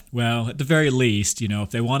 Well, at the very least, if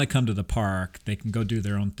they want to come to the park, they can go do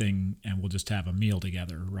their own thing and we'll just have a meal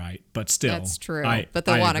together, right? But still. That's true. But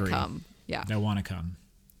they'll want to come. Yeah. They'll want to come.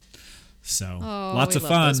 So, lots of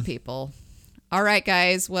love fun. Those people. All right,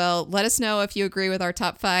 guys. Well, let us know if you agree with our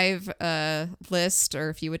top 5 list or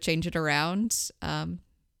if you would change it around.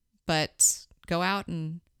 But go out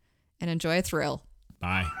and enjoy a thrill.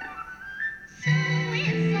 Bye.